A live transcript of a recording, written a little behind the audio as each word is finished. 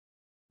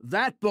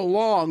That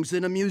belongs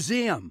in a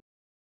museum.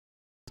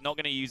 He's not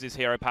going to use his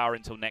hero power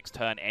until next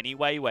turn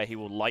anyway, where he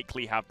will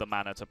likely have the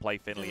mana to play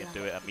Finley and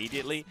do it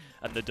immediately.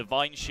 And the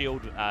Divine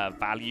Shield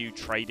value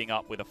trading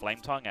up with a Flame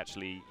Tongue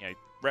actually,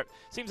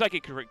 seems like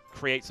it could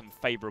create some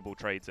favorable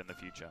trades in the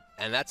future.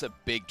 And that's a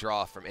big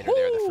draw from INER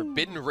there. The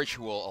Forbidden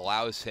Ritual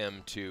allows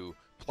him to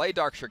play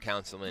Darkshirt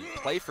Councilman,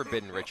 play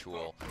Forbidden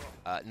Ritual,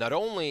 not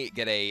only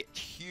get a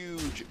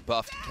huge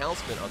buffed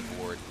Councilman on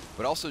board,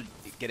 but also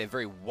get a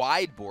very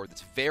wide board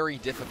that's very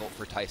difficult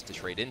for Thijs to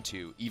trade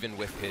into, even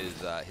with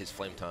his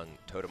Flame Tongue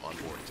Totem on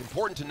board. It's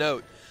important to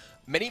note,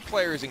 many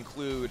players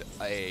include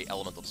a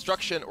Elemental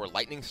Destruction or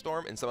Lightning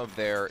Storm in some of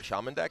their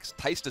Shaman decks.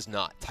 Thijs does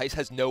not. Thijs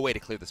has no way to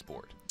clear this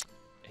board.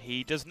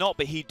 He does not,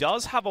 but he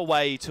does have a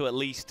way to at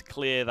least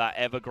clear that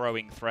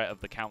ever-growing threat of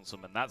the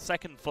Councilman. That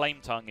second Flame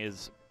Tongue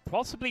is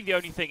possibly the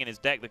only thing in his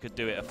deck that could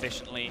do it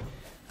efficiently.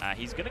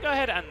 He's going to go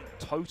ahead and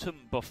Totem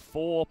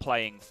before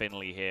playing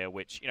Finley here,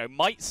 which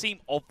might seem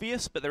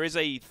obvious, but there is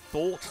a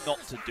thought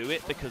not to do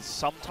it because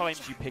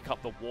sometimes you pick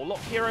up the Warlock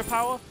hero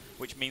power,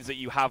 which means that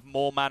you have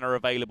more mana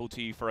available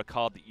to you for a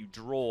card that you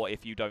draw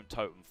if you don't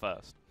Totem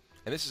first.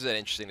 And this is an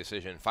interesting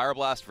decision. Fire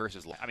Blast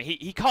versus... I mean,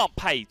 he can't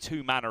pay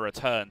 2 mana a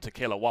turn to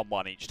kill a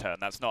 1/1 each turn.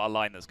 That's not a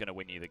line that's going to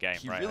win you the game,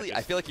 right?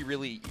 I feel like he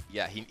really...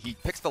 Yeah, he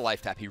picks the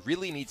life tap. He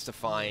really needs to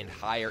find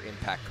higher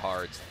impact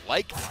cards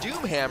like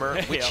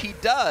Doomhammer, which he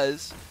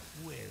does.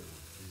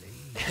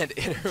 And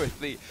INER with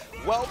the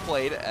well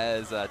played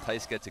as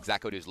Thijs gets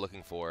exactly what he was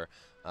looking for.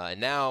 And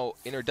now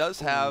INER does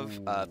have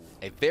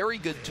a very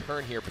good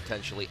turn here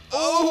potentially.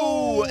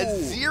 Oh, a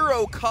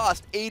 0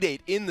 cost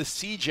 8/8 in the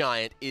Sea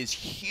Giant is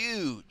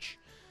huge.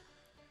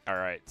 All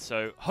right,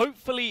 so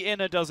hopefully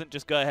INER doesn't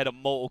just go ahead and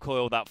Mortal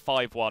Coil that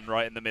 5/1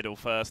 right in the middle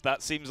first.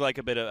 That seems like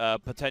a bit of a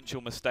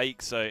potential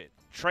mistake. So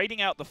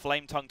trading out the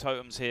Flame Tongue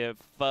Totems here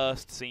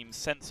first seems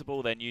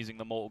sensible, then using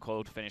the Mortal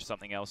Coil to finish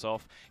something else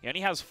off. He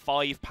only has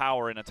 5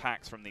 power in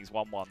attacks from these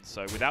 1/1s,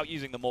 so without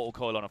using the Mortal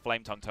Coil on a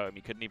Flame Tongue Totem,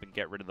 he couldn't even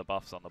get rid of the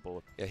buffs on the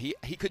board. Yeah,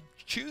 he could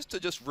choose to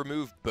just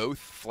remove both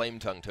Flame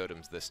Tongue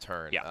Totems this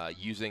turn,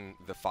 using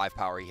the 5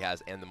 power he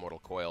has and the Mortal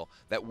Coil.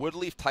 That would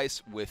leave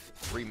Thijs with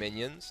 3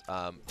 minions,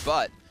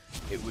 but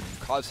it would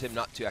cause him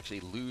not to actually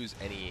lose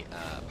any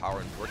power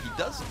on board. He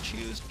does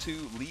choose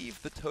to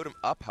leave the totem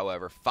up,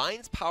 however.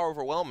 Finds Power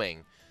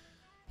Overwhelming.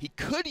 He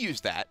could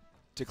use that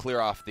to clear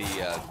off the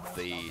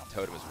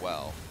totem as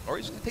well. Or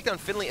he's going to take down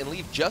Finley and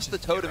leave just the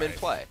totem in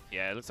play.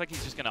 Yeah, it looks like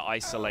he's just going to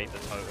isolate the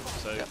totem.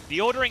 So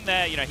the ordering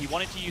there, he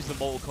wanted to use the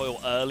Mortal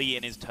Coil early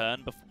in his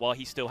turn while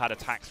he still had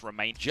attacks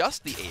remaining.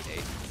 Just the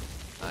 8/8.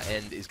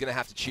 And is going to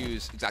have to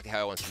choose exactly how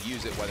he wants to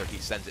use it, whether he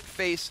sends it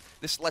face.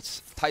 This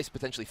lets Thijs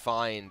potentially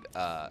find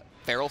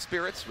Feral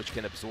Spirits, which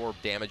can absorb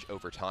damage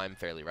over time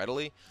fairly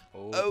readily.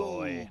 Oh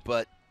boy.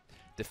 But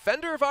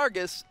Defender of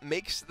Argus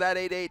makes that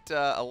 8/8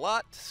 a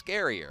lot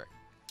scarier.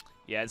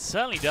 Yeah, it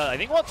certainly does. I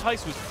think what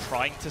Thijs was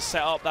trying to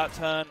set up that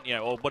turn,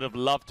 or would have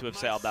loved to have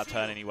set up that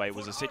turn anyway,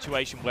 was a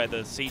situation where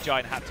the Sea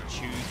Giant had to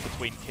choose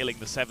between killing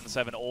the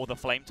 7/7 or the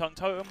Flame Tongue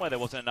Totem, where there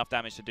wasn't enough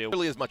damage to deal with.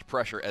 Really as much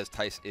pressure as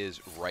Thijs is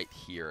right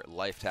here.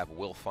 Life Tap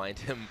will find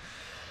him.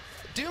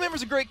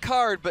 Doomhammer's a great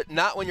card, but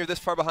not when you're this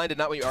far behind and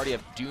not when you already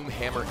have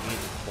Doomhammer in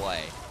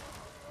play.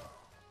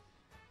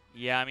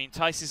 Yeah, I mean,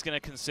 Thijs is going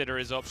to consider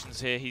his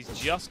options here. He's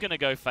just going to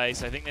go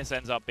face. I think this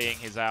ends up being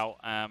his out.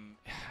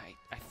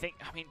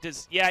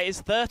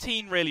 Is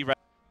 13 really...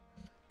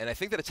 And I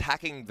think that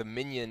attacking the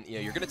minion,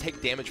 you're going to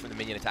take damage from the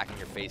minion attacking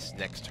your face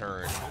next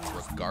turn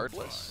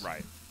regardless.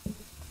 Right.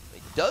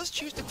 He does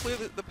choose to clear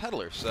the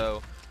Peddler,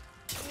 so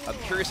I'm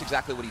curious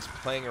exactly what he's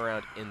playing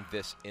around in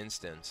this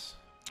instance.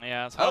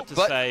 Yeah, it's hard to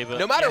say, but...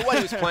 No matter what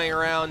he was playing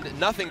around,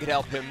 nothing could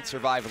help him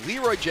survive.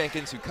 Leroy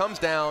Jenkins, who comes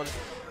down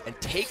and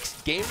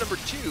takes game number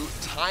 2,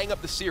 tying up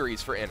the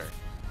series for INER.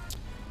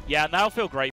 Yeah, and that'll feel great.